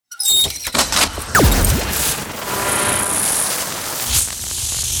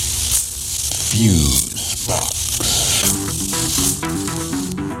FuseBox.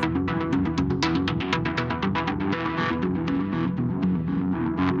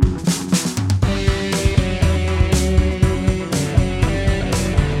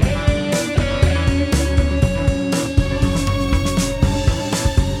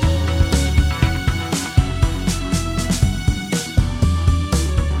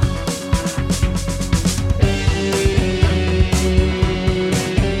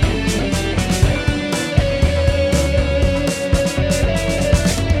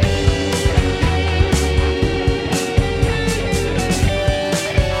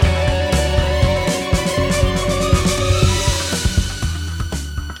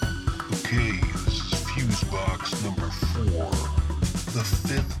 FuseBox number 4, The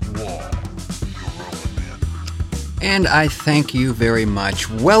Fifth Wall. You're rolling in. And I thank you very much.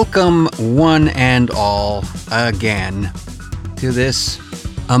 Welcome, one and all, again, to this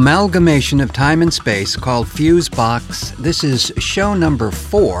amalgamation of time and space called FuseBox. This is show number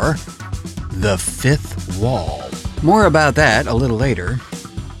 4, The Fifth Wall. More about that a little later,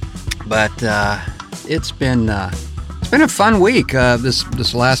 but it's been a fun week.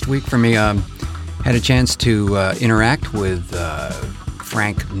 This last week for me. Had a chance to interact with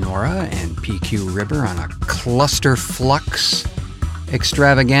Frank Nora and PQ Ribber on a cluster flux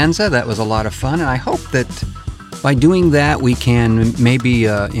extravaganza. That was a lot of fun, and I hope that by doing that we can maybe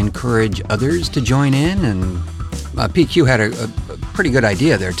encourage others to join in. And PQ had a pretty good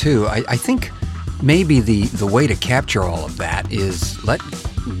idea there too. I think maybe the way to capture all of that is let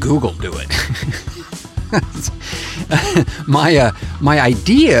Google do it. My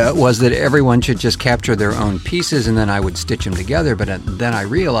idea was that everyone should just capture their own pieces and then I would stitch them together, but then I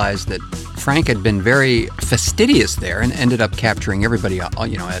realized that Frank had been very fastidious there and ended up capturing everybody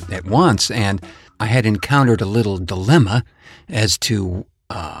at once, and I had encountered a little dilemma as to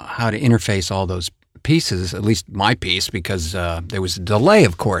how to interface all those pieces, at least my piece, because there was a delay,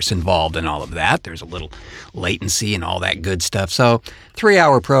 of course, involved in all of that. There's a little latency and all that good stuff. So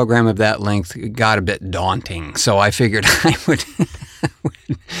 3-hour program of that length got a bit daunting. So I figured I would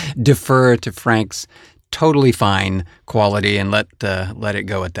defer to Frank's totally fine quality and let it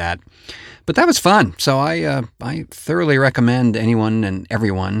go at that. But that was fun. So I thoroughly recommend anyone and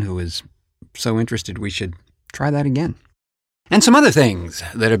everyone who is so interested, we should try that again. And some other things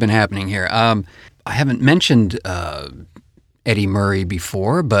that have been happening here. I haven't mentioned Eddie Murray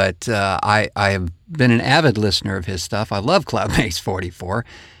before, but I have been an avid listener of his stuff. I love Cloudbase 44.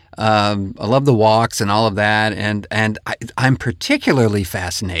 I love the walks and all of that, and I'm particularly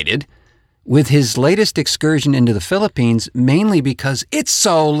fascinated with his latest excursion into the Philippines, mainly because it's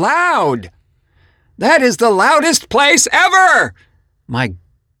so loud. That is the loudest place ever! My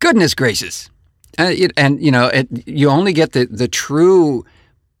goodness gracious. You only get the true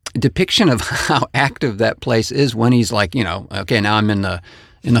depiction of how active that place is when he's like, okay, now I'm in the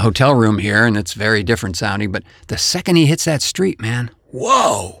hotel room here and it's very different sounding, but the second he hits that street, man,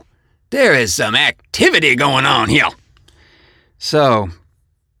 whoa, there is some activity going on here. So,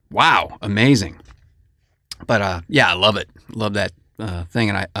 wow, amazing. But I love it. Love that thing,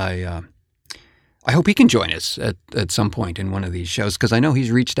 and I hope he can join us at some point in one of these shows, because I know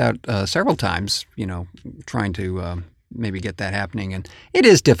he's reached out several times, trying to maybe get that happening, and it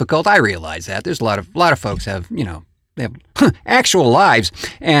is difficult. I realize that. There's a lot of folks have, they have actual lives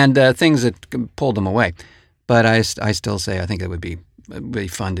and things that pulled them away. But I still say I think it would be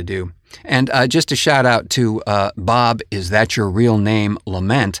fun to do. And just a shout out to Bob, is that your real name,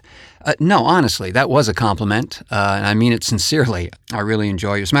 Lament? No, honestly, that was a compliment, and I mean it sincerely. I really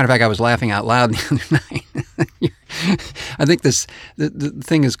enjoy you. As a matter of fact, I was laughing out loud the other night. I think the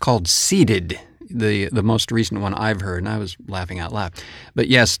thing is called Seated, the most recent one I've heard, and I was laughing out loud. But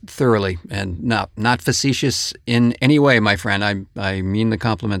yes, thoroughly, and not facetious in any way, my friend. I mean the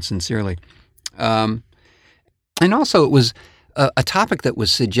compliment sincerely. And also, it was a topic that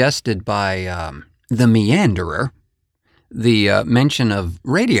was suggested by the Meanderer, the mention of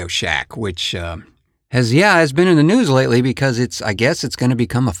Radio Shack, which has been in the news lately because I guess it's going to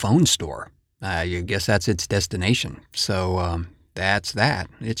become a phone store. I guess that's its destination. So that's that.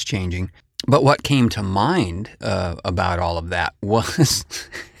 It's changing. But what came to mind about all of that was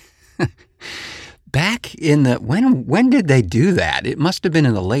back in when did they do that? It must have been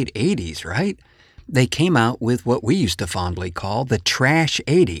in the late 80s, right? They came out with what we used to fondly call the Trash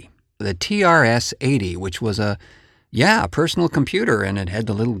 80, the TRS-80, which was a personal computer, and it had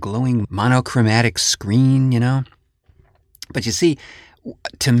the little glowing monochromatic screen, But you see,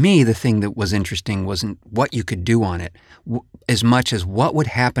 to me, the thing that was interesting wasn't what you could do on it, as much as what would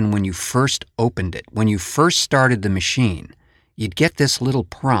happen when you first opened it. When you first started the machine, you'd get this little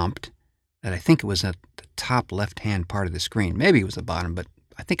prompt, that I think it was at the top left-hand part of the screen. Maybe it was the bottom, but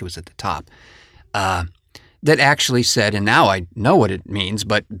I think it was at the top. That actually said, and now I know what it means,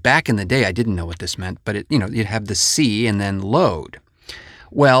 but back in the day I didn't know what this meant, but you'd have the C and then load.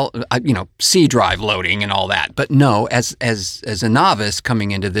 Well, C drive loading and all that. But no, as a novice coming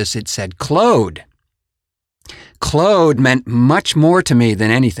into this, it said Clode. Clode meant much more to me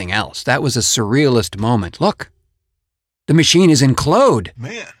than anything else. That was a surrealist moment. Look, the machine is in Clode.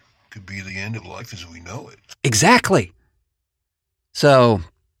 Man, could be the end of life as we know it. Exactly. So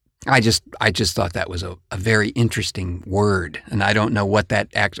I just thought that was a very interesting word, and I don't know what that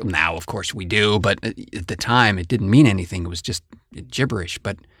now, of course, we do, but at the time, it didn't mean anything. It was just gibberish,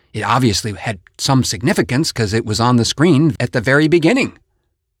 but it obviously had some significance because it was on the screen at the very beginning.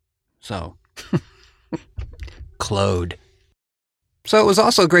 So, Clode. So it was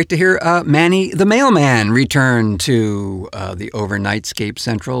also great to hear Manny the Mailman return to the Overnightscape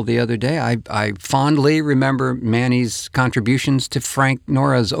Central the other day. I fondly remember Manny's contributions to Frank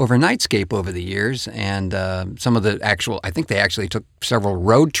Nora's Overnightscape over the years, and some of the I think they actually took several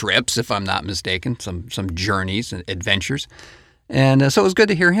road trips, if I'm not mistaken, some journeys and adventures. And so it was good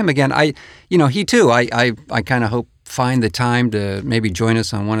to hear him again. He too, I kind of hope find the time to maybe join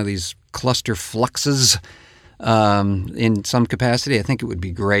us on one of these cluster fluxes in some capacity. I think it would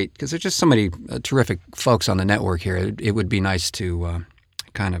be great because there's just so many terrific folks on the network here. It would be nice to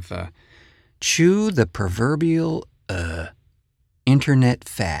kind of chew the proverbial internet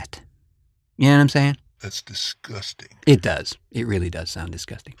fat. You know what I'm saying? That's disgusting. It does. It really does sound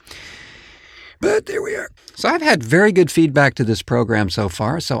disgusting. But there we are. So I've had very good feedback to this program so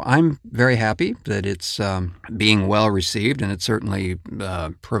far, so I'm very happy that it's being well received, and it's certainly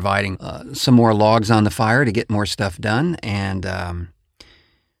providing some more logs on the fire to get more stuff done. And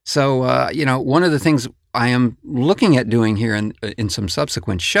so one of the things I am looking at doing here in some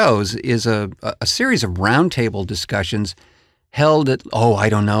subsequent shows is a series of roundtable discussions held at,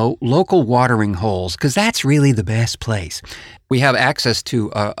 local watering holes, because that's really the best place. We have access to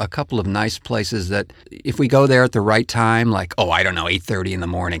a couple of nice places that if we go there at the right time, like, 8:30 in the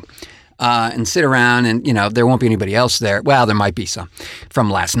morning, and sit around and, there won't be anybody else there. Well, there might be some from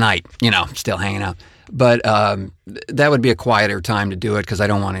last night, still hanging out. But that would be a quieter time to do it because I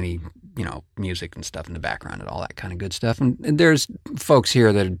don't want any, music and stuff in the background and all that kind of good stuff. And there's folks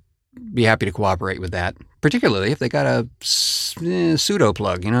here that be happy to cooperate with that, particularly if they got a pseudo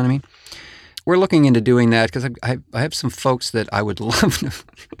plug, you know what I mean? We're looking into doing that because I have some folks that I would love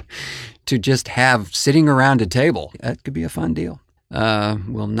to just have sitting around a table. That could be a fun deal.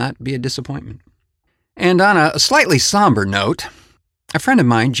 Will not be a disappointment. And on a slightly somber note, a friend of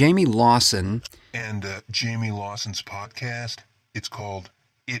mine, Jamie Lawson. And Jamie Lawson's podcast, it's called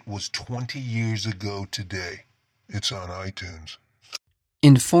It Was 20 Years Ago Today. It's on iTunes.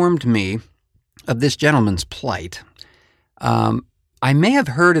 Informed me of this gentleman's plight. I may have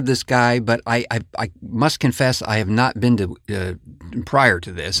heard of this guy, but I must confess I have not been to, prior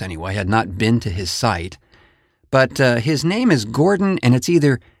to this anyway, had not been to his site. But his name is Gordon, and it's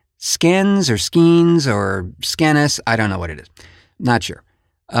either Skens or Skeens or Skenis. I don't know what it is. Not sure.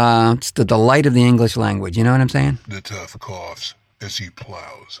 It's the delight of the English language. You know what I'm saying? The tough coughs as he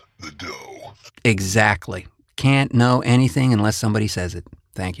plows the dough. Exactly. Can't know anything unless somebody says it.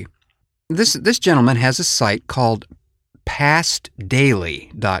 Thank you. This gentleman has a site called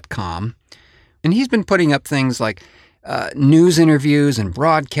pastdaily.com, and he's been putting up things like news interviews and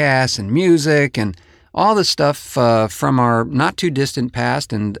broadcasts and music and all the stuff from our not-too-distant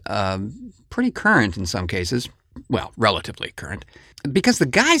past and pretty current in some cases. Well, relatively current. Because the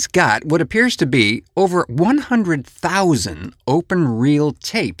guy's got what appears to be over 100,000 open reel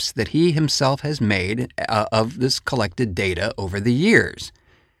tapes that he himself has made of this collected data over the years,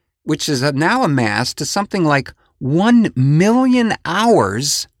 which is now amassed to something like 1 million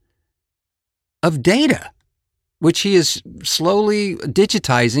hours of data, which he is slowly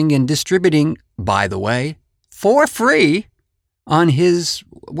digitizing and distributing, by the way, for free on his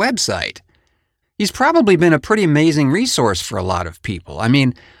website. He's probably been a pretty amazing resource for a lot of people. I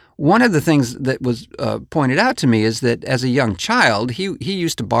mean, one of the things that was pointed out to me is that as a young child, he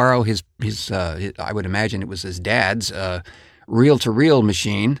used to borrow his I would imagine it was his dad's reel-to-reel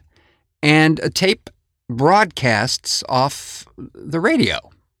machine and tape broadcasts off the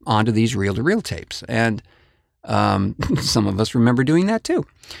radio onto these reel-to-reel tapes. And some of us remember doing that too.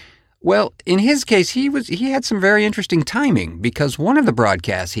 Well, in his case, he had some very interesting timing because one of the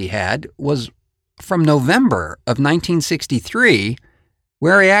broadcasts he had was from November of 1963,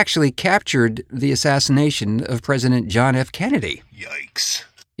 where he actually captured the assassination of President John F. Kennedy. Yikes.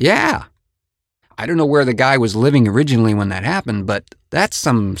 Yeah. I don't know where the guy was living originally when that happened, but that's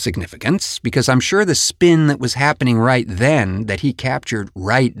some significance, because I'm sure the spin that was happening right then, that he captured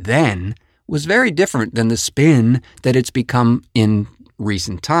right then, was very different than the spin that it's become in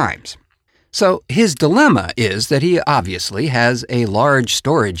recent times. So his dilemma is that he obviously has a large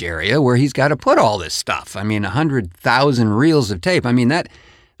storage area where he's got to put all this stuff. I mean, 100,000 reels of tape. I mean, that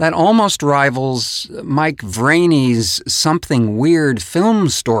almost rivals Mike Vraney's Something Weird film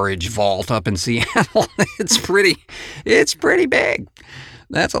storage vault up in Seattle. It's pretty big.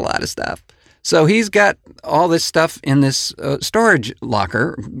 That's a lot of stuff. So he's got all this stuff in this storage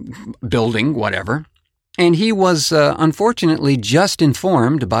locker, building, whatever. And he was unfortunately just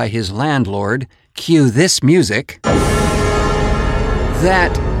informed by his landlord, cue this music,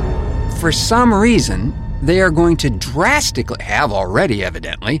 that for some reason they are going to have already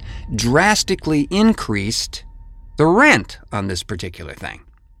evidently, drastically increased the rent on this particular thing.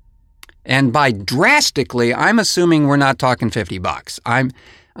 And by drastically, I'm assuming we're not talking $50.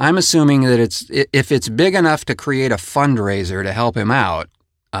 I'm assuming that if it's big enough to create a fundraiser to help him out,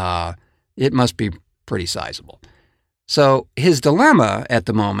 it must be pretty sizable. So his dilemma at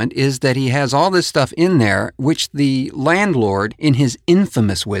the moment is that he has all this stuff in there, which the landlord, in his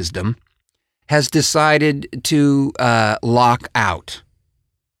infamous wisdom, has decided to lock out.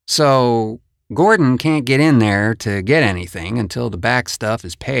 So Gordon can't get in there to get anything until the back stuff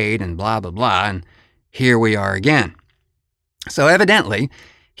is paid and blah, blah, blah, and here we are again. So evidently,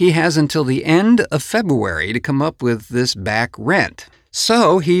 he has until the end of February to come up with this back rent.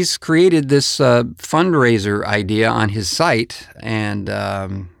 So he's created this fundraiser idea on his site, and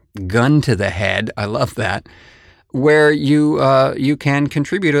gun to the head, I love that, where you can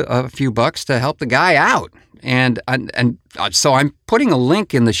contribute a few bucks to help the guy out. And so I'm putting a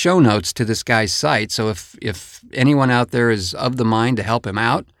link in the show notes to this guy's site, so if anyone out there is of the mind to help him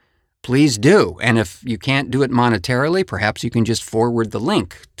out, please do. And if you can't do it monetarily, perhaps you can just forward the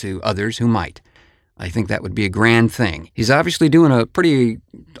link to others who might. I think that would be a grand thing. He's obviously doing a pretty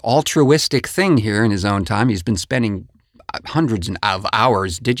altruistic thing here in his own time. He's been spending hundreds of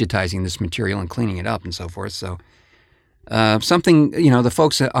hours digitizing this material and cleaning it up and so forth. So something, the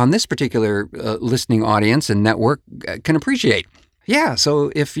folks on this particular listening audience and network can appreciate. Yeah,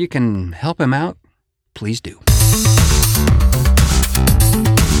 so if you can help him out, please do.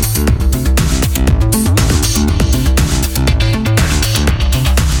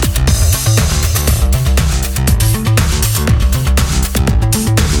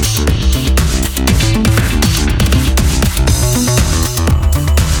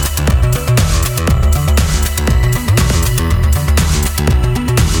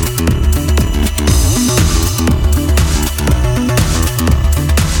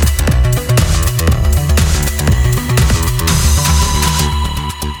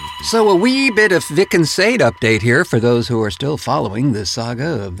 So a wee bit of Vic and Sade update here for those who are still following the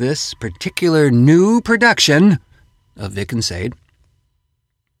saga of this particular new production of Vic and Sade.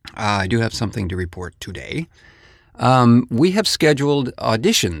 I do have something to report today. We have scheduled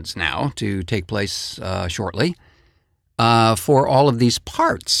auditions now to take place shortly for all of these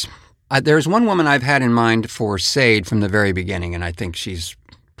parts. There's one woman I've had in mind for Sade from the very beginning, and I think she's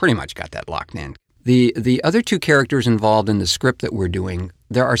pretty much got that locked in. The other two characters involved in the script that we're doing,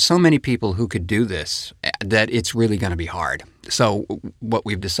 there are so many people who could do this that it's really going to be hard. So what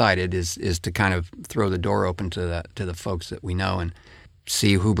we've decided is to kind of throw the door open to the folks that we know and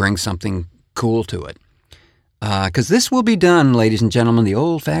see who brings something cool to it. Because this will be done, ladies and gentlemen, the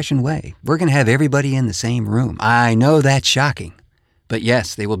old-fashioned way. We're going to have everybody in the same room. I know that's shocking, but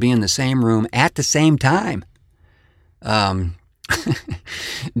yes, they will be in the same room at the same time.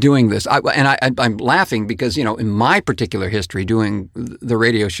 Doing this. I'm laughing because, in my particular history, doing the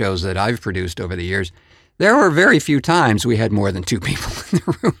radio shows that I've produced over the years, there were very few times we had more than two people in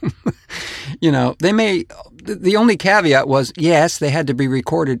the room. The only caveat was, yes, they had to be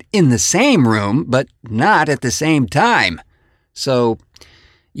recorded in the same room, but not at the same time. So,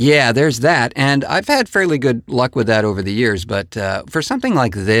 yeah, there's that. And I've had fairly good luck with that over the years, but for something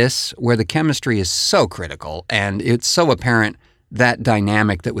like this, where the chemistry is so critical and it's so apparent that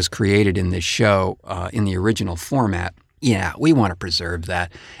dynamic that was created in this show in the original format, yeah, we want to preserve that.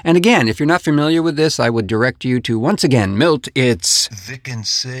 And again, if you're not familiar with this, I would direct you to, once again, Milt, it's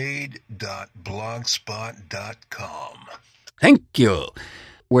vicandsade.blogspot.com. Thank you.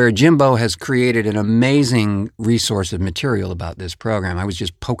 Where Jimbo has created an amazing resource of material about this program. I was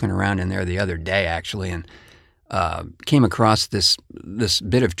just poking around in there the other day, actually, and came across this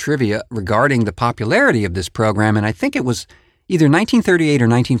bit of trivia regarding the popularity of this program, and I think it was either 1938 or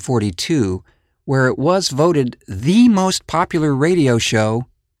 1942, where it was voted the most popular radio show,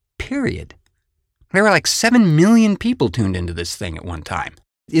 period. There were like 7 million people tuned into this thing at one time.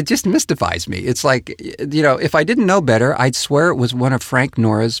 It just mystifies me. It's like, if I didn't know better, I'd swear it was one of Frank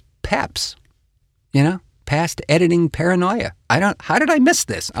Nora's peps. Past editing paranoia. How did I miss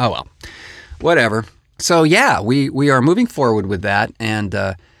this? Oh, well, whatever. So, yeah, we are moving forward with that, and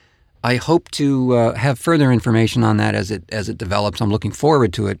I hope to have further information on that as it develops. I'm looking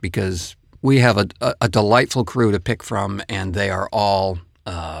forward to it because we have a delightful crew to pick from, and they are all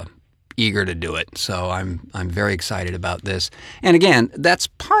eager to do it. So I'm very excited about this. And again, that's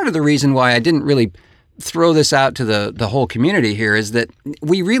part of the reason why I didn't really throw this out to the whole community here is that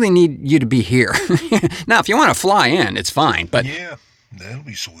we really need you to be here. Now, if you want to fly in, it's fine. But yeah, that'll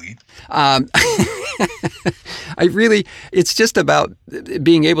be sweet. It's just about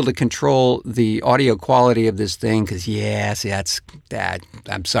being able to control the audio quality of this thing because, that's that.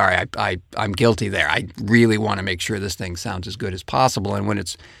 I'm sorry, I'm guilty there. I really want to make sure this thing sounds as good as possible. And when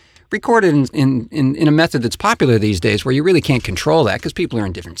it's recorded in a method that's popular these days where you really can't control that because people are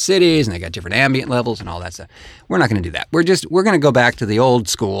in different cities and they got different ambient levels and all that stuff. We're not going to do that. We're going to go back to the old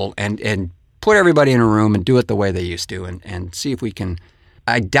school and put everybody in a room and do it the way they used to and see if we can.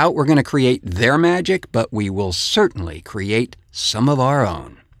 I doubt we're going to create their magic, but we will certainly create some of our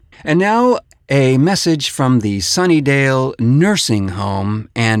own. And now a message from the Sunnydale Nursing Home.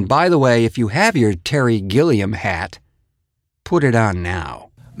 And by the way, if you have your Terry Gilliam hat, put it on now.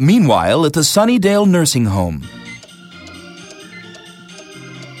 Meanwhile, at the Sunnydale Nursing Home.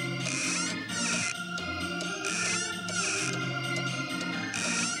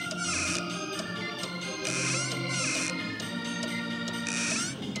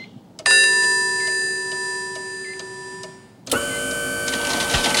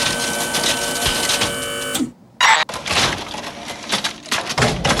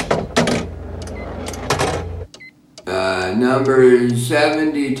 Number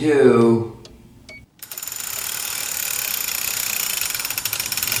 72.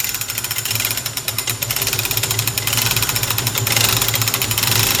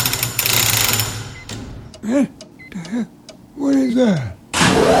 What is that? Oh,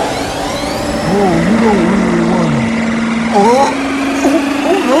 you don't really want to.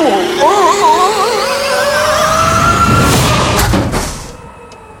 Oh no.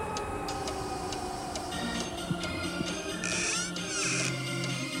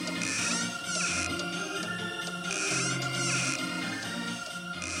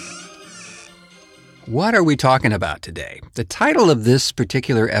 What are we talking about today? The title of this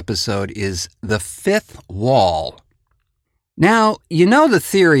particular episode is The Fifth Wall. Now, you know the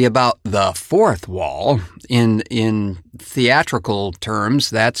theory about the fourth wall. In theatrical terms,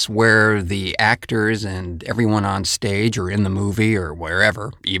 that's where the actors and everyone on stage or in the movie or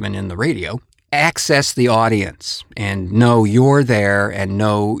wherever, even in the radio, access the audience and know you're there and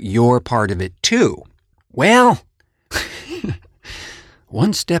know you're part of it too. Well,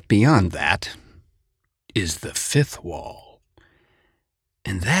 one step beyond that is the fifth wall.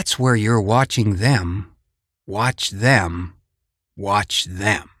 And that's where you're watching them, watch them, watch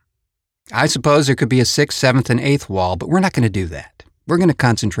them. I suppose there could be a sixth, seventh, and eighth wall, but we're not going to do that. We're going to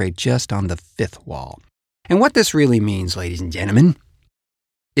concentrate just on the fifth wall. And what this really means, ladies and gentlemen,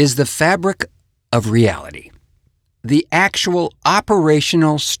 is the fabric of reality. The actual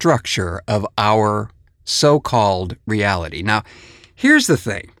operational structure of our so-called reality. Now, here's the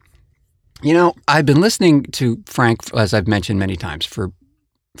thing. You know, I've been listening to Frank, as I've mentioned many times, for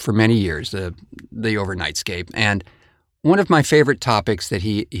many years, the Overnightscape. And one of my favorite topics that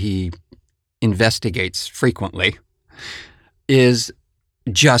he investigates frequently is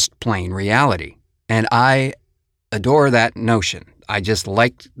just plain reality. And I adore that notion. I just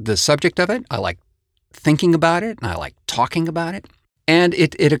like the subject of it. I like thinking about it, and I like talking about it. And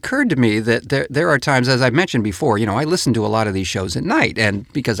it occurred to me that there are times, as I've mentioned before, you know, I listen to a lot of these shows at night, and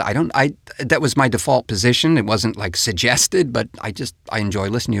because that was my default position. It wasn't like suggested, but I enjoy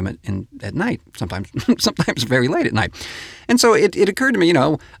listening to them at night, sometimes very late at night. And so it occurred to me, you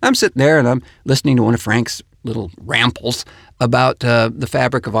know, I'm sitting there and I'm listening to one of Frank's little rambles about the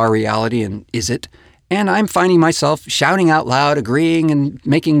fabric of our reality and is it. And I'm finding myself shouting out loud, agreeing and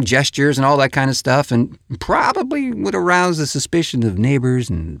making gestures and all that kind of stuff, and probably would arouse the suspicion of neighbors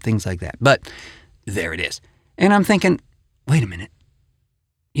and things like that. But there it is. And I'm thinking, wait a minute.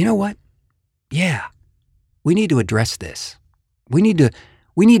 You know what? Yeah, we need to address this. We need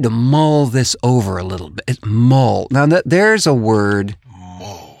to mull this over a little bit. Mull. Now, there's a word.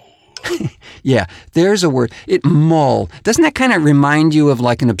 Mull. Yeah, there's a word. Mull. Doesn't that kind of remind you of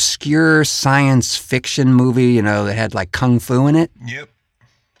like an obscure science fiction movie, you know, that had like kung fu in it? Yep.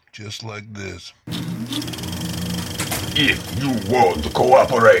 Just like this. If you won't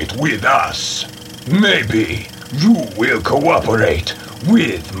cooperate with us, Maybe you will cooperate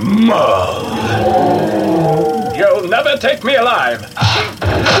with Mug. You'll never take me alive.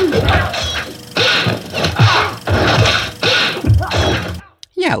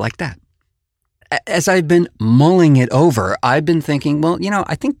 Yeah, like that. As I've been mulling it over, I've been thinking, well,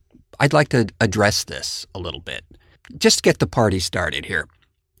 I think I'd like to address this a little bit. Just get the party started here.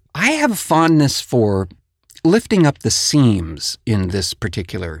 I have a fondness for lifting up the seams in this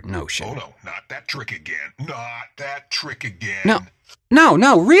particular notion. Oh, no, not that trick again. Not that trick again.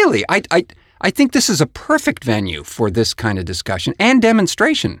 No, really. I think this is a perfect venue for this kind of discussion and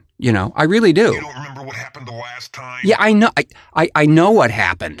demonstration. I really do. You don't remember what happened the last time? Yeah, I know. I know what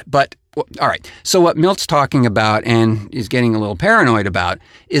happened, but all right. So what Milt's talking about and is getting a little paranoid about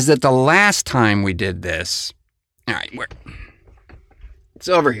is that the last time we did this, all right, it's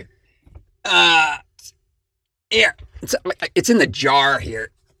over here. Here, it's in the jar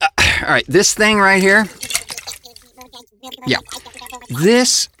here. All right, this thing right here. Yeah,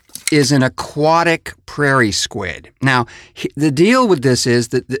 this is an aquatic prairie squid. Now, the deal with this is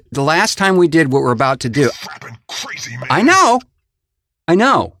that the last time we did what we're about to do... Frapping crazy, man. I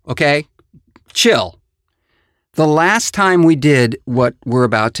know, okay? Chill. The last time we did what we're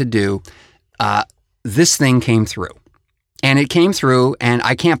about to do, this thing came through. And it came through, and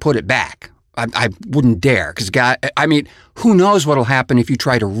I can't put it back. I wouldn't dare, because who knows what'll happen if you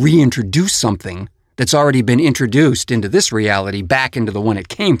try to reintroduce something that's already been introduced into this reality back into the one it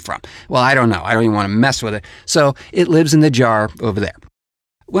came from. Well, I don't know. I don't even want to mess with it. So it lives in the jar over there.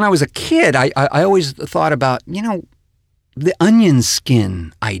 When I was a kid, I always thought about, the onion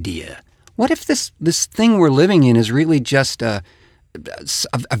skin idea. What if this thing we're living in is really just a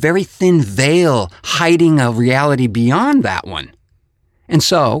very thin veil hiding a reality beyond that one? And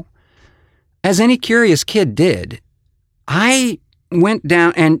so, as any curious kid did, I went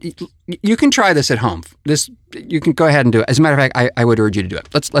down, and you can try this at home. You can go ahead and do it. As a matter of fact, I would urge you to do it.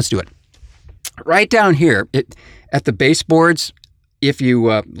 Let's do it. Right down here at the baseboards, if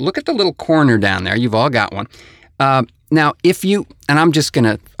you look at the little corner down there, you've all got one. Now, and I'm just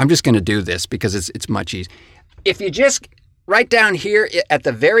gonna do this because it's much easier. If you just right down here at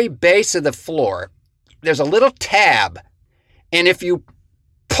the very base of the floor, there's a little tab, and if you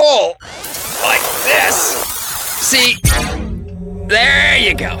pull like this, see, there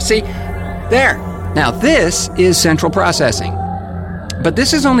you go. See, there. Now this is central processing, but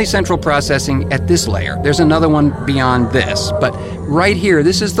this is only central processing at this layer. There's another one beyond this, but right here,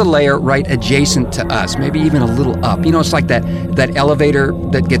 this is the layer right adjacent to us, maybe even a little up. It's like that elevator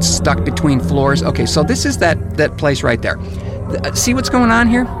that gets stuck between floors. Okay, so this is that place right there. See what's going on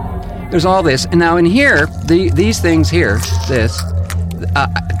here? There's all this, and now in here, these things here, this,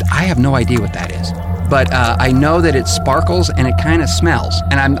 I have no idea what that is. But I know that it sparkles and it kind of smells.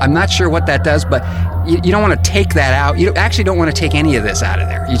 And I'm not sure what that does, but you don't want to take that out. You actually don't want to take any of this out of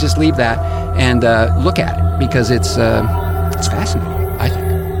there. You just leave that and look at it because it's fascinating, I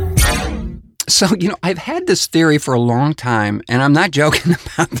think. So, I've had this theory for a long time, and I'm not joking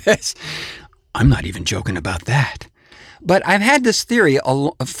about this. I'm not even joking about that. But I've had this theory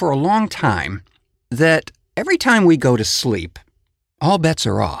for a long time that every time we go to sleep, all bets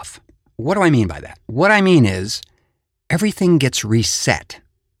are off. What do I mean by that? What I mean is everything gets reset.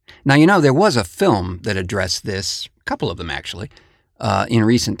 Now, there was a film that addressed this, a couple of them actually, in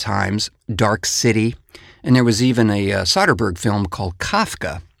recent times, Dark City, and there was even a Soderbergh film called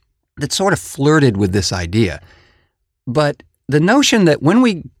Kafka that sort of flirted with this idea. But the notion that when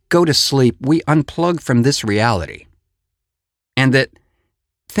we go to sleep, we unplug from this reality, and that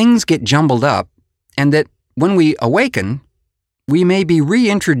things get jumbled up, and that when we awaken, we may be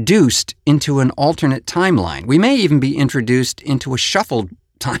reintroduced into an alternate timeline. We may even be introduced into a shuffled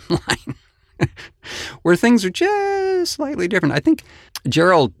timeline where things are just slightly different. I think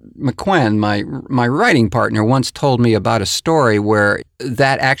Gerald McQueen, my writing partner, once told me about a story where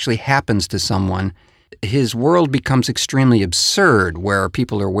that actually happens to someone. His world becomes extremely absurd, where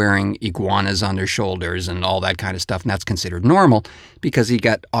people are wearing iguanas on their shoulders and all that kind of stuff, and that's considered normal because he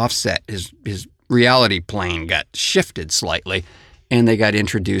got offset. His reality plane got shifted slightly, and they got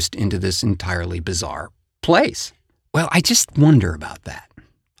introduced into this entirely bizarre place. Well, I just wonder about that.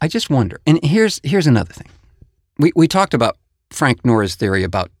 I just wonder. And here's another thing. We talked about Frank Nora's theory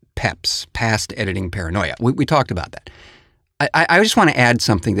about PEPs, past editing paranoia. We talked about that. I just want to add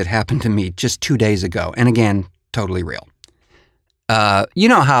something that happened to me just 2 days ago, and again, totally real. You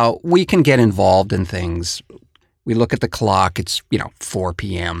know how we can get involved in things. We look at the clock, it's 4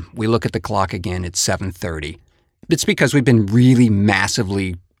 p.m. We look at the clock again, it's 7:30. It's because we've been really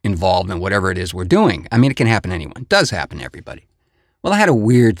massively involved in whatever it is we're doing. I mean, it can happen to anyone. It does happen to everybody. Well, I had a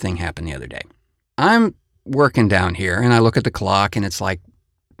weird thing happen the other day. I'm working down here, and I look at the clock, and it's like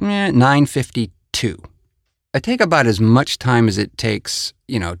 9:52. I take about as much time as it takes,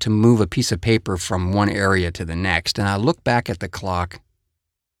 to move a piece of paper from one area to the next, and I look back at the clock,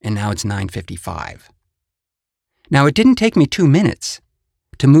 and now it's 9:55. Now, it didn't take me 2 minutes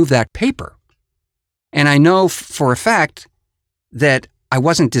to move that paper, and I know for a fact that I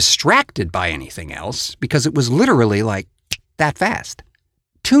wasn't distracted by anything else because it was literally like that fast.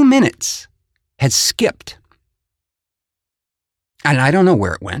 2 minutes had skipped. And I don't know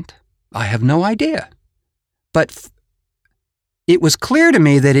where it went. I have no idea. But it was clear to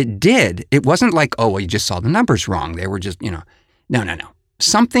me that it did. It wasn't like, oh, well, you just saw the numbers wrong. They were just, No.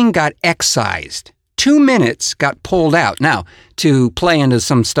 Something got excised. 2 minutes got pulled out. Now, to play into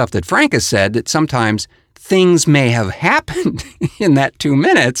some stuff that Frank has said, that sometimes things may have happened in that 2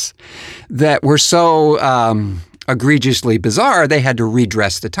 minutes that were so egregiously bizarre, they had to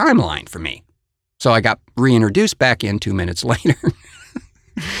redress the timeline for me. So I got reintroduced back in 2 minutes later.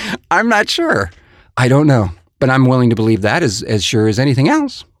 I'm not sure. I don't know. But I'm willing to believe that as sure as anything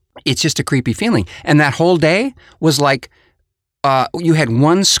else. It's just a creepy feeling. And that whole day was like you had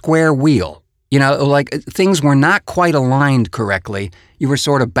one square wheel. Like things were not quite aligned correctly. You were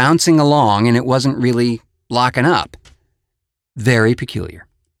sort of bouncing along and it wasn't really locking up. Very peculiar.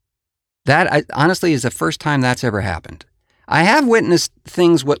 That, honestly, is the first time that's ever happened. I have witnessed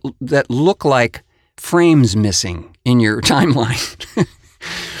things that look like frames missing in your timeline,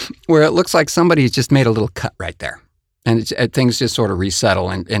 where it looks like somebody's just made a little cut right there, and things just sort of resettle,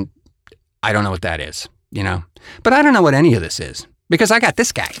 and I don't know what that is, But I don't know what any of this is, because I got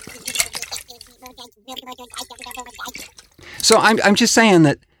this guy. So I'm just saying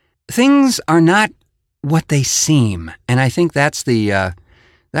that things are not what they seem, and I think that's the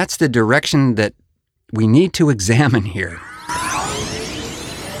direction that we need to examine here.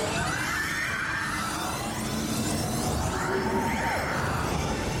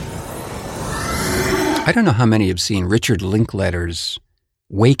 I don't know how many have seen Richard Linklater's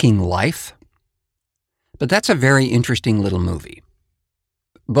Waking Life, but that's a very interesting little movie,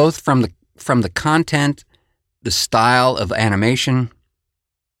 both from the content, the style of animation,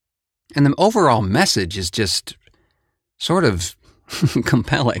 and the overall message is just sort of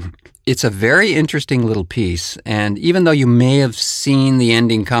compelling. It's a very interesting little piece, and even though you may have seen the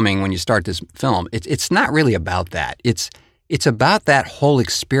ending coming when you start this film, it's not really about that. It's about that whole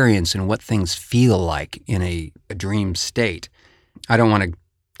experience and what things feel like in a dream state. I don't want to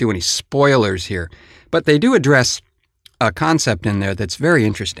do any spoilers here, but they do address a concept in there that's very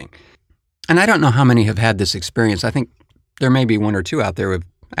interesting. And I don't know how many have had this experience. I think there may be one or two out there who have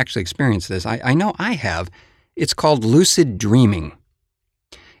actually experienced this. I know I have. It's called lucid dreaming.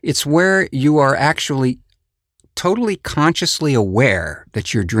 It's where you are actually totally consciously aware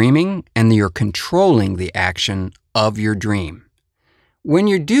that you're dreaming and you're controlling the action of your dream. When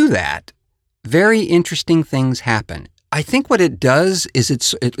you do that, very interesting things happen. I think what it does is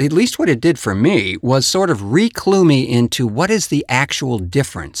at least what it did for me was sort of re-clue me into what is the actual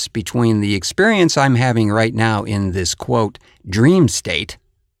difference between the experience I'm having right now in this, quote, dream state,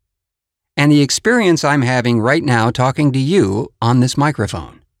 and the experience I'm having right now talking to you on this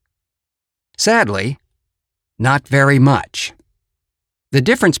microphone. Sadly, not very much. The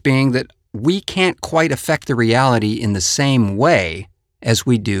difference being that we can't quite affect the reality in the same way as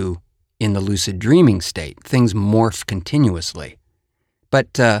we do in the lucid dreaming state. Things morph continuously.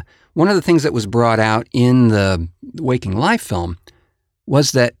 But one of the things that was brought out in the Waking Life film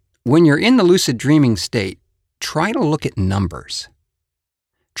was that when you're in the lucid dreaming state, try to look at numbers.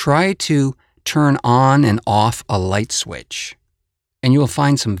 Try to turn on and off a light switch, and you will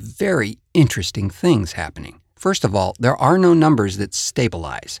find some very interesting things happening. First of all, there are no numbers that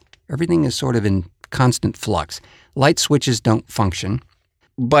stabilize. Everything is sort of in constant flux. Light switches don't function.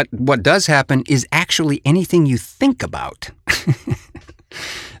 But what does happen is actually anything you think about.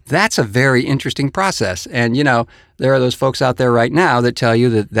 That's a very interesting process. And, there are those folks out there right now that tell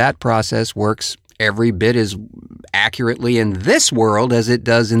you that process works every bit as accurately in this world as it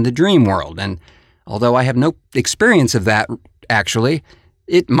does in the dream world. And although I have no experience of that, actually,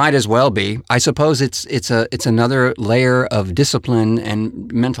 it might as well be. I suppose it's another layer of discipline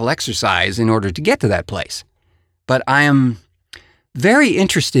and mental exercise in order to get to that place. But I am very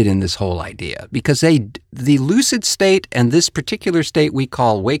interested in this whole idea because the lucid state and this particular state we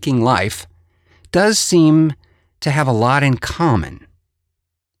call waking life does seem to have a lot in common.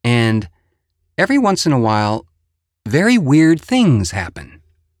 And every once in a while, very weird things happen.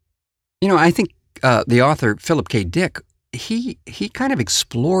 I think the author, Philip K. Dick, he kind of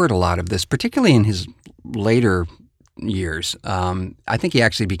explored a lot of this, particularly in his later years. I think he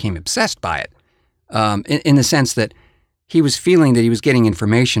actually became obsessed by it. in the sense that he was feeling that he was getting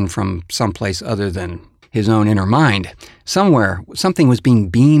information from someplace other than his own inner mind. Somewhere, something was being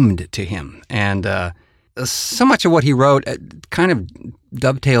beamed to him. And so much of what he wrote kind of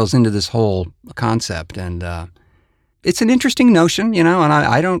dovetails into this whole concept. And it's an interesting notion, and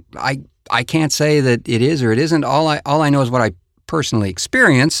I can't say that it is or it isn't. All I know is what I personally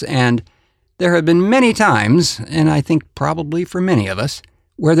experience. And there have been many times, and I think probably for many of us,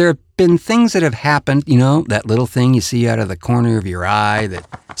 where there have been things that have happened, that little thing you see out of the corner of your eye that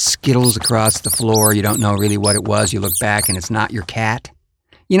skittles across the floor. You don't know really what it was. You look back and it's not your cat.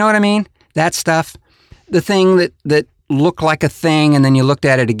 You know what I mean? That stuff. The thing that looked like a thing and then you looked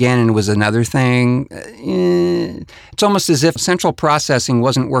at it again and it was another thing. It's almost as if central processing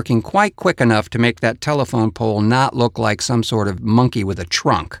wasn't working quite quick enough to make that telephone pole not look like some sort of monkey with a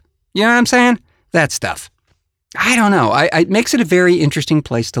trunk. You know what I'm saying? That stuff. I don't know. It makes it a very interesting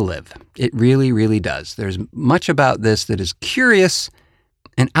place to live. It really, really does. There's much about this that is curious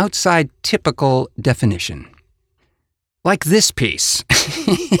and outside typical definition. Like this piece.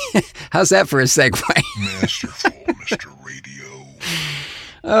 How's that for a segue? Masterful, Mr. Radio.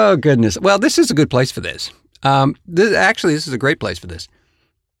 Oh, goodness. Well, this is a good place for this. This is a great place for this.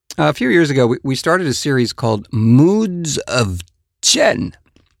 A few years ago, we started a series called Moods of Chen,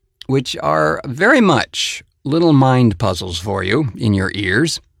 which are very much little mind puzzles for you in your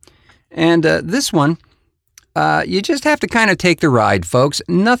ears. And this one, you just have to kind of take the ride, folks.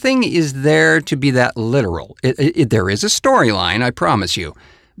 Nothing is there to be that literal. There is a storyline, I promise you.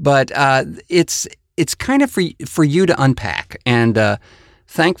 But it's kind of for you to unpack. And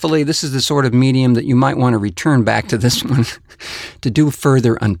thankfully, this is the sort of medium that you might want to return back to this one to do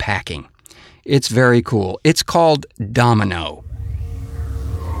further unpacking. It's very cool. It's called Domino.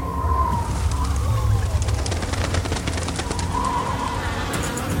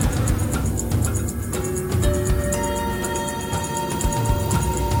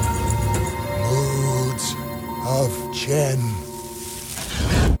 Of Chen.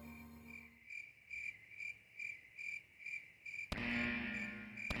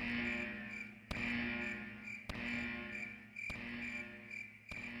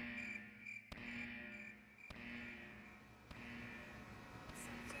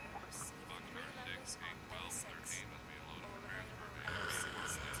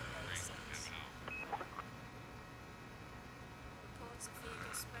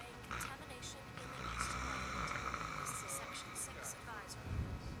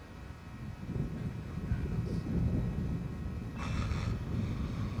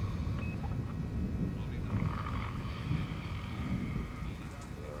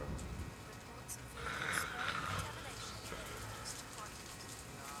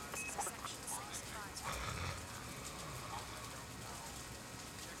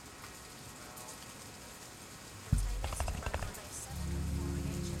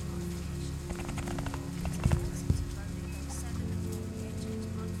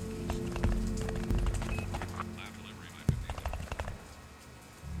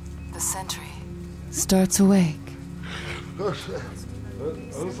 Sentry starts awake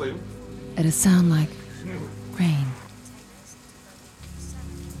at a sound like rain.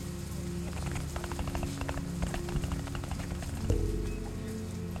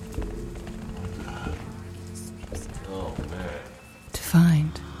 To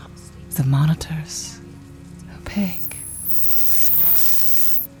find the monitors opaque.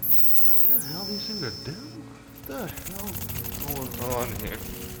 What the hell these things are doing? What the hell is going on here?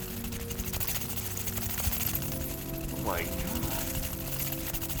 Oh my god.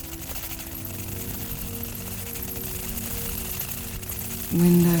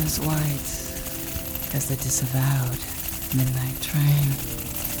 Windows white as the disavowed midnight train.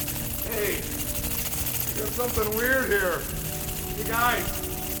 Hey! There's something weird here. You guys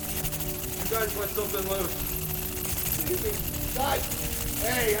let something loose. Guys!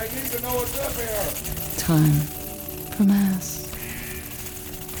 Hey, I need to know what's up here. Time for mass.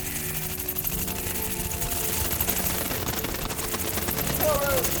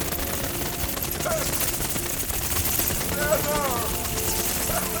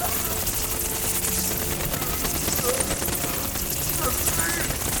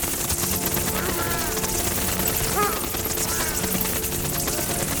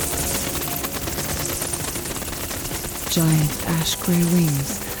 Giant ash-gray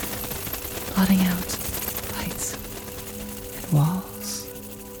wings, blotting out lights and walls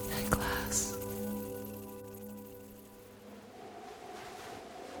and glass.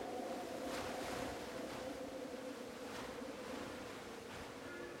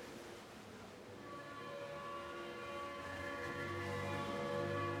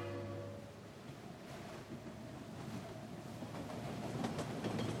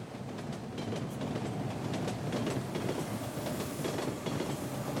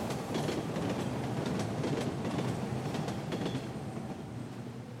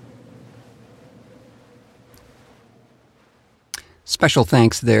 Special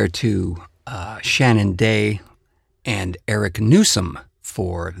thanks there to Shannon Day and Eric Newsom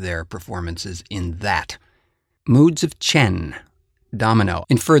for their performances in that. Moods of Chen, Domino.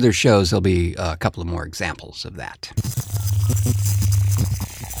 In further shows, there'll be a couple of more examples of that.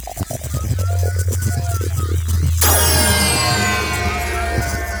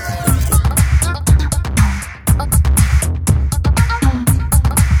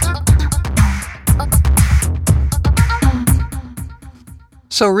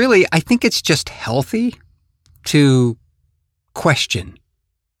 So really, I think it's just healthy to question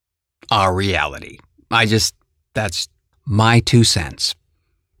our reality. That's my 2 cents.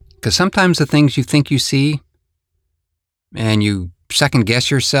 Because sometimes the things you think you see and you second guess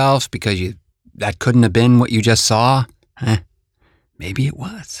yourself because that couldn't have been what you just saw, maybe it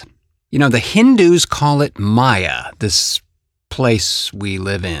was. You know, the Hindus call it Maya, this place we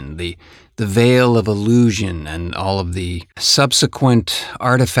live in, the veil of illusion and all of the subsequent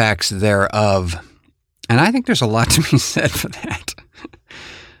artifacts thereof. And I think there's a lot to be said for that.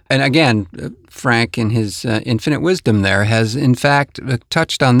 And again, Frank, in his infinite wisdom there, has in fact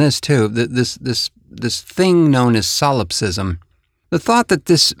touched on this too, this thing known as solipsism. The thought that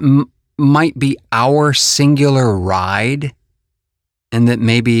this might be our singular ride and that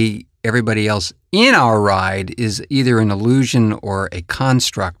maybe everybody else in our ride is either an illusion or a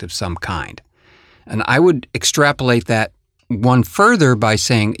construct of some kind. And I would extrapolate that one further by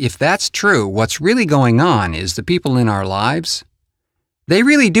saying, if that's true, what's really going on is the people in our lives, they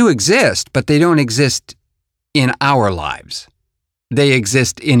really do exist, but they don't exist in our lives. They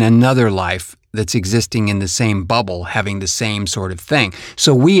exist in another life that's existing in the same bubble, having the same sort of thing.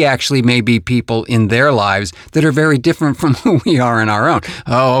 So we actually may be people in their lives that are very different from who we are in our own.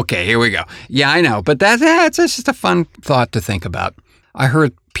 Oh, okay, here we go. Yeah, I know, but that's just a fun thought to think about. I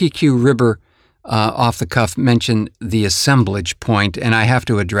heard PQ Ribber off the cuff mention the assemblage point, and I have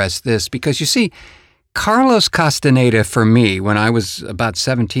to address this because, you see, Carlos Castaneda, for me, when I was about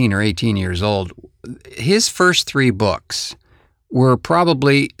 17 or 18 years old, his first 3 books were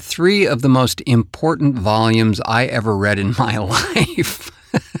probably 3 of the most important volumes I ever read in my life.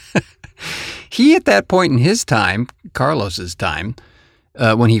 He, at that point in his time, Carlos's time,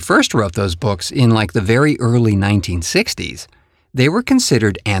 when he first wrote those books in like the very early 1960s, they were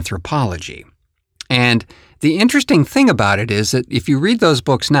considered anthropology. And the interesting thing about it is that if you read those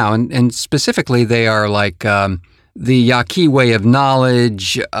books now, and specifically they are like The Yaqui Way of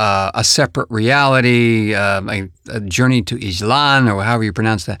Knowledge, A Separate Reality, A Journey to Islam, or however you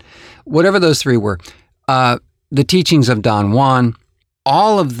pronounce that, whatever those 3 were, The Teachings of Don Juan,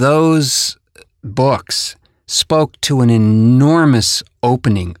 all of those books spoke to an enormous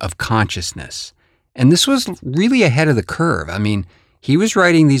opening of consciousness. And this was really ahead of the curve. I mean, he was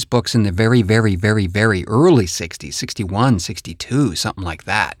writing these books in the very, very, very, very early 60s, 61, 62, something like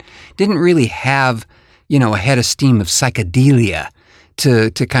that. Didn't really have, a head of steam of psychedelia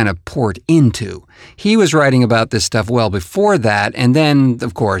to kind of port into. He was writing about this stuff well before that, and then,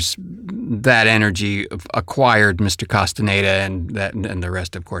 of course, that energy acquired Mr. Castaneda, and the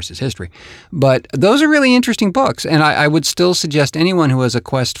rest, of course, is history. But those are really interesting books, and I would still suggest anyone who has a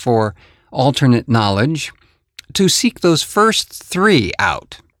quest for alternate knowledge to seek those first 3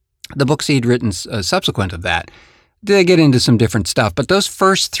 out. The books he'd written subsequent of that, they get into some different stuff, but those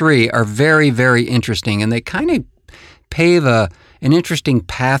first 3 are very, very interesting, and they kind of pave an interesting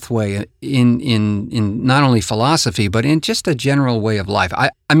pathway in not only philosophy, but in just a general way of life.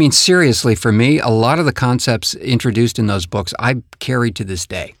 I mean, seriously, for me, a lot of the concepts introduced in those books I carry to this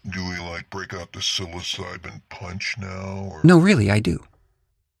day. Do we break out the psilocybin punch now? Or? No, really, I do.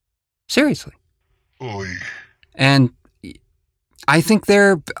 Seriously. Oy. And I think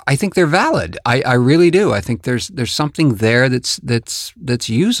they're valid. I really do. I think there's something there that's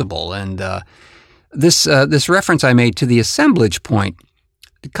usable. And this reference I made to the assemblage point,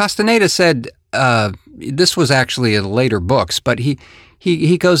 Castaneda said this was actually in later books, but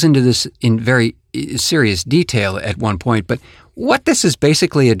he goes into this in very serious detail at one point. But what this is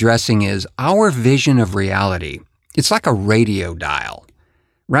basically addressing is our vision of reality. It's like a radio dial,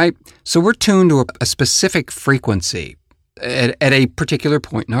 right? So we're tuned to a specific frequency at a particular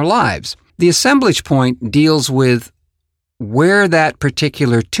point in our lives. The assemblage point deals with where that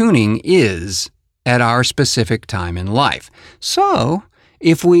particular tuning is at our specific time in life. So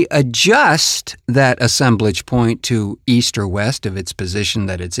if we adjust that assemblage point to east or west of its position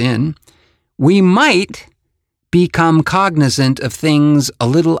that it's in, we might become cognizant of things a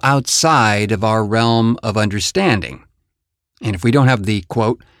little outside of our realm of understanding. And if we don't have the,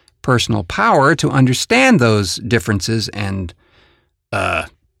 quote, personal power to understand those differences and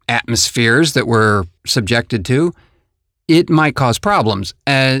atmospheres that we're subjected to, it might cause problems,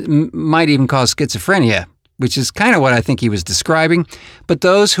 might even cause schizophrenia, which is kind of what I think he was describing. But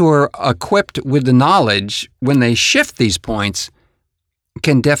those who are equipped with the knowledge, when they shift these points,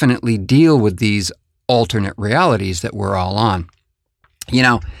 can definitely deal with these alternate realities that we're all on. You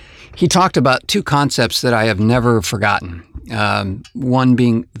know, he talked about two concepts that I have never forgotten. One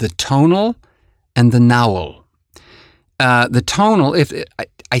being the tonal and the nowl. The tonal,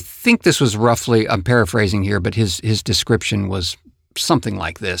 I think this was roughly, I'm paraphrasing here, but his description was something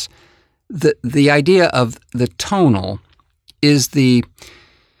like this. The idea of the tonal is the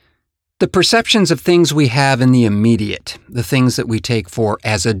perceptions of things we have in the immediate, the things that we take for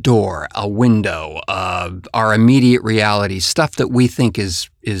as a door, a window, our immediate reality, stuff that we think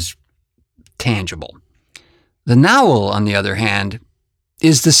is tangible. The nowl, on the other hand,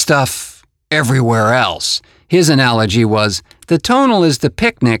 is the stuff everywhere else. His analogy was, the tonal is the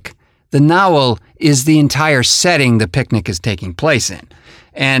picnic, the nowl is the entire setting the picnic is taking place in.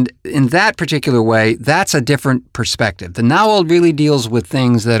 And in that particular way, that's a different perspective. The nowl really deals with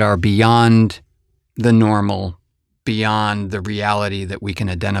things that are beyond the normal, beyond the reality that we can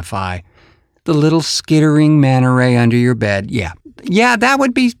identify. The little skittering manta ray under your bed, yeah, that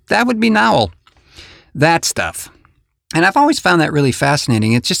would be nowl. That stuff. And I've always found that really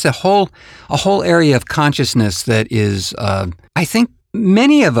fascinating. It's just a whole area of consciousness that is, I think,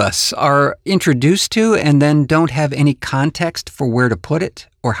 many of us are introduced to and then don't have any context for where to put it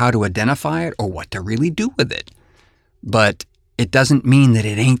or how to identify it or what to really do with it. But it doesn't mean that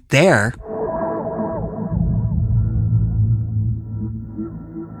it ain't there.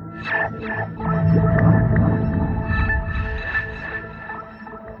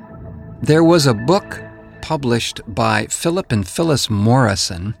 There was a book published by Philip and Phyllis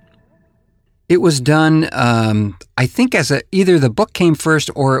Morrison. It was done, I think, either the book came first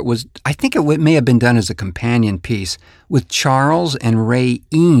or it may have been done as a companion piece with Charles and Ray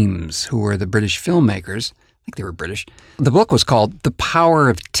Eames, who were the British filmmakers. I think they were British. The book was called The Power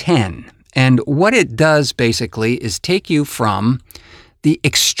of 10. And what it does basically is take you from the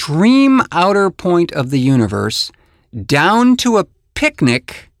extreme outer point of the universe down to a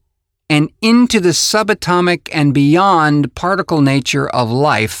picnic and into the subatomic and beyond particle nature of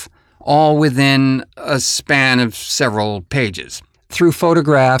life, all within a span of several pages, through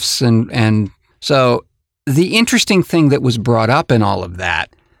photographs. And so the interesting thing that was brought up in all of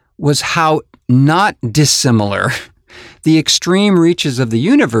that was how not dissimilar the extreme reaches of the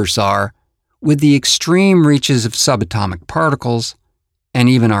universe are with the extreme reaches of subatomic particles and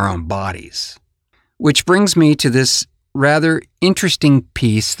even our own bodies. Which brings me to this rather interesting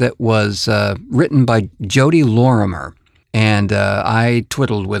piece that was written by Jody Lorimer. And I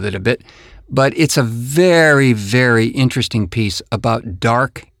twiddled with it a bit, but it's a very, very interesting piece about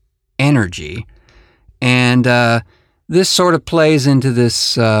dark energy. And this sort of plays into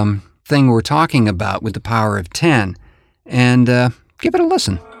this thing we're talking about with the power of 10. And give it a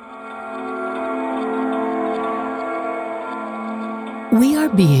listen. We are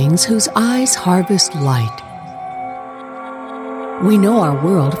beings whose eyes harvest light. We know our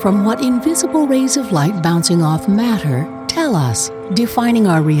world from what invisible rays of light bouncing off matter tell us, defining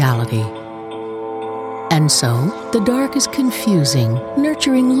our reality. And so, the dark is confusing,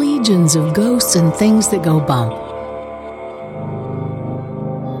 nurturing legions of ghosts and things that go bump.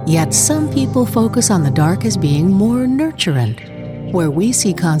 Yet some people focus on the dark as being more nurturant, where we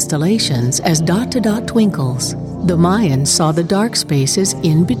see constellations as dot-to-dot twinkles. The Mayans saw the dark spaces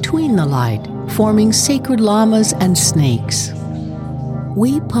in between the light, forming sacred llamas and snakes.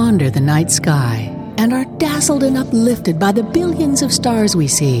 We ponder the night sky and are dazzled and uplifted by the billions of stars we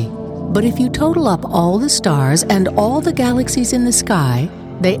see. But if you total up all the stars and all the galaxies in the sky,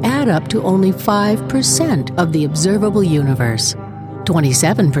 they add up to only 5% of the observable universe.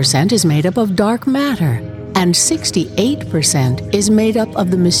 27% is made up of dark matter, and 68% is made up of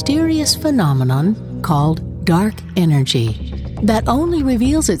the mysterious phenomenon called dark energy that only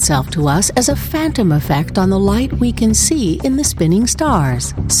reveals itself to us as a phantom effect on the light we can see in the spinning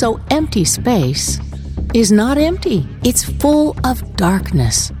stars. So empty space is not empty. It's full of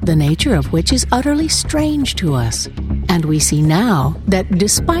darkness, the nature of which is utterly strange to us. And we see now that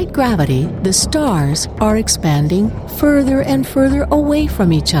despite gravity, the stars are expanding further and further away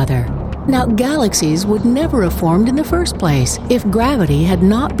from each other. Now, galaxies would never have formed in the first place if gravity had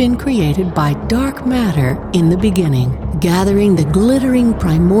not been created by dark matter in the beginning, gathering the glittering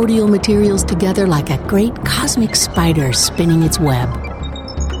primordial materials together like a great cosmic spider spinning its web.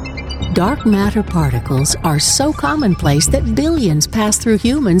 Dark matter particles are so commonplace that billions pass through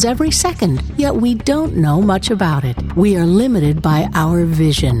humans every second, yet we don't know much about it. We are limited by our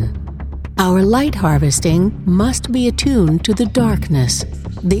vision. Our light harvesting must be attuned to the darkness,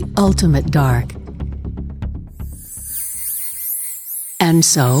 the ultimate dark. And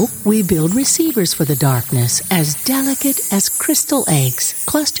so, we build receivers for the darkness as delicate as crystal eggs,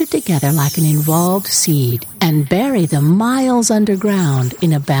 clustered together like an involved seed, and bury them miles underground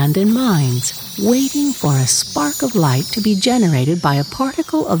in abandoned mines, waiting for a spark of light to be generated by a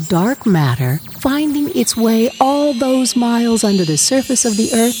particle of dark matter, finding its way all those miles under the surface of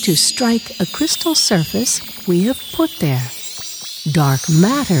the earth to strike a crystal surface we have put there. Dark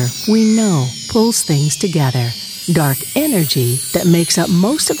matter, we know, pulls things together. Dark energy that makes up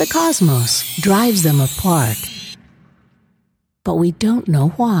most of the cosmos drives them apart. But we don't know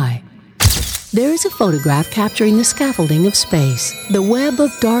why. There is a photograph capturing the scaffolding of space, the web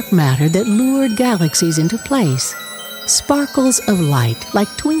of dark matter that lured galaxies into place. Sparkles of light,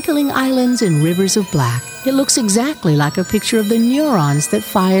 like twinkling islands in rivers of black. It looks exactly like a picture of the neurons that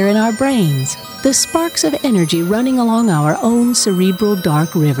fire in our brains. The sparks of energy running along our own cerebral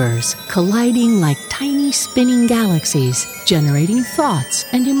dark rivers, colliding like tiny spinning galaxies, generating thoughts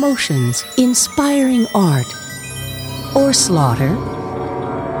and emotions, inspiring art or slaughter,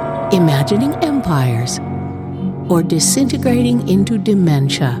 imagining empires, or disintegrating into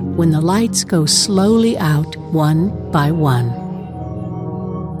dementia when the lights go slowly out one by one.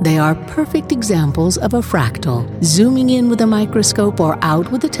 They are perfect examples of a fractal. Zooming in with a microscope or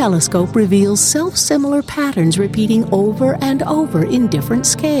out with a telescope reveals self-similar patterns repeating over and over in different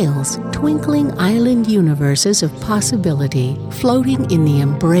scales. Twinkling island universes of possibility floating in the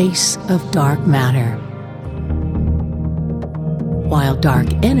embrace of dark matter. While dark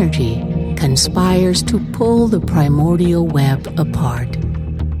energy conspires to pull the primordial web apart.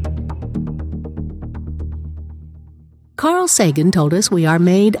 Carl Sagan told us we are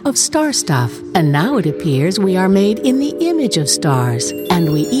made of star stuff, and now it appears we are made in the image of stars,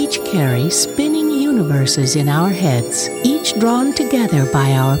 and we each carry spinning universes in our heads, each drawn together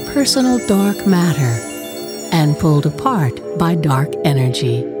by our personal dark matter, and pulled apart by dark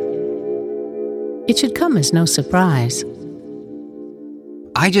energy. It should come as no surprise.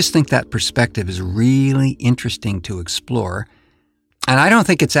 I just think that perspective is really interesting to explore, and I don't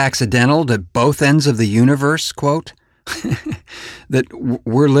think it's accidental that both ends of the universe, quote, that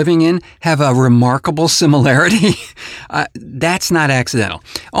we're living in have a remarkable similarity. That's not accidental.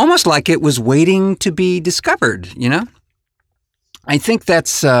 Almost like it was waiting to be discovered, you know? I think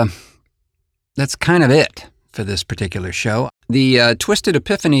that's kind of it for this particular show. The Twisted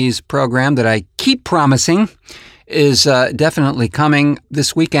Epiphanies program that I keep promising is definitely coming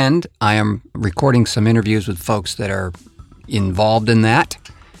this weekend. I am recording some interviews with folks that are involved in that.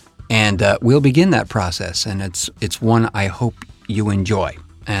 And we'll begin that process, and it's one I hope you enjoy.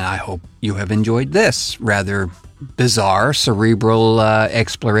 And I hope you have enjoyed this rather bizarre, cerebral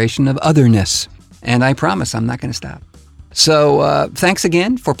exploration of otherness. And I promise I'm not going to stop. So thanks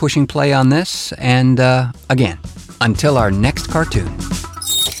again for pushing play on this. And again, until our next cartoon.